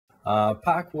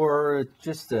Pack War, it's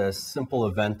just a simple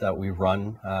event that we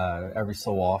run every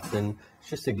so often. It's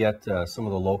just to get some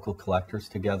of the local collectors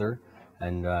together.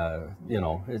 And,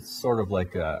 it's sort of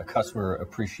like a customer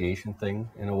appreciation thing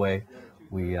in a way.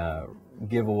 We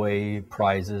give away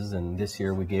prizes, and this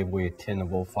year we gave away a tin of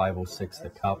 0506 the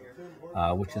cup,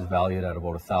 which is valued at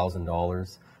about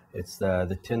 $1,000. It's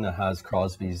the tin that has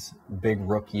Crosby's big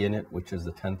rookie in it, which is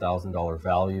the $10,000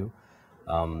 value.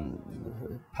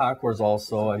 Pack Wars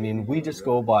also, I mean, we just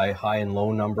go by high and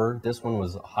low number. This one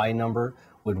was high number,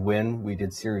 would win. We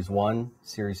did Series 1,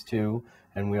 Series 2,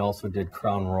 and we also did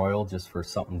Crown Royale just for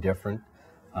something different.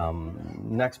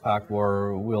 Next Pack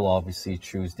War, we'll obviously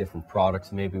choose different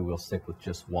products. Maybe we'll stick with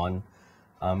just one.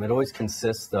 It always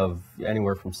consists of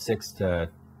anywhere from 6 to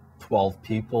 12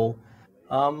 people.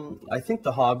 I think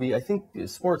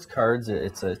sports cards,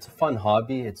 it's a fun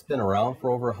hobby. It's been around for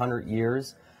over 100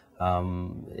 years.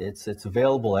 It's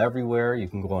available everywhere. You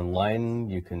can go online,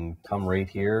 you can come right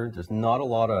here. There's not a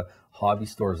lot of hobby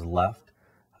stores left.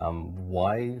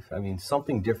 Why? I mean,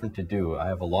 something different to do. I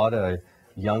have a lot of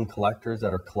young collectors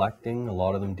that are collecting. A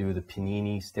lot of them do the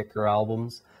Panini sticker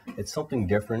albums. It's something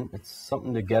different. It's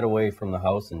something to get away from the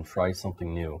house and try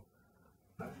something new.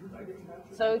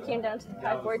 So we came down to the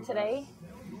Pack War today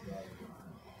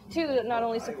to not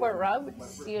only support Rob, but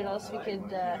see what else we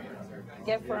could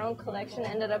get for our own collection.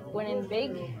 Ended up winning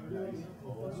big.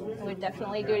 I would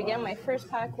definitely do it again. My first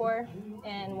Pack War,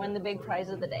 and win the big prize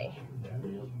of the day.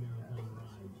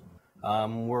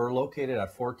 We're located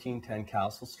at 1410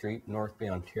 Castle Street, North Bay,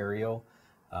 Ontario.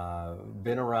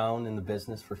 Been around in the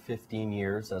business for 15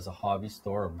 years as a hobby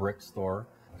store, a brick store.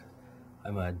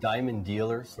 I'm a diamond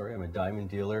dealer,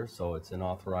 so it's an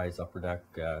authorized upper deck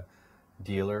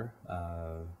dealer.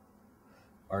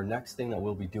 Our next thing that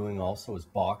we'll be doing also is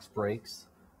box breaks.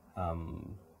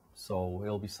 So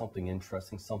it'll be something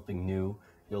interesting, something new.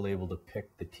 You'll be able to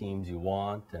pick the teams you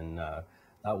want, and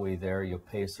that way there you'll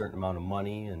pay a certain amount of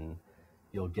money, and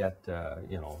you'll get,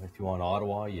 if you want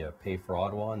Ottawa, you pay for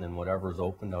Ottawa, and then whatever's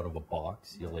opened out of a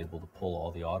box, you'll be able to pull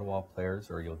all the Ottawa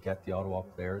players, or you'll get the Ottawa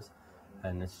players,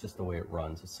 and it's just the way it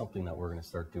runs. It's something that we're going to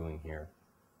start doing here.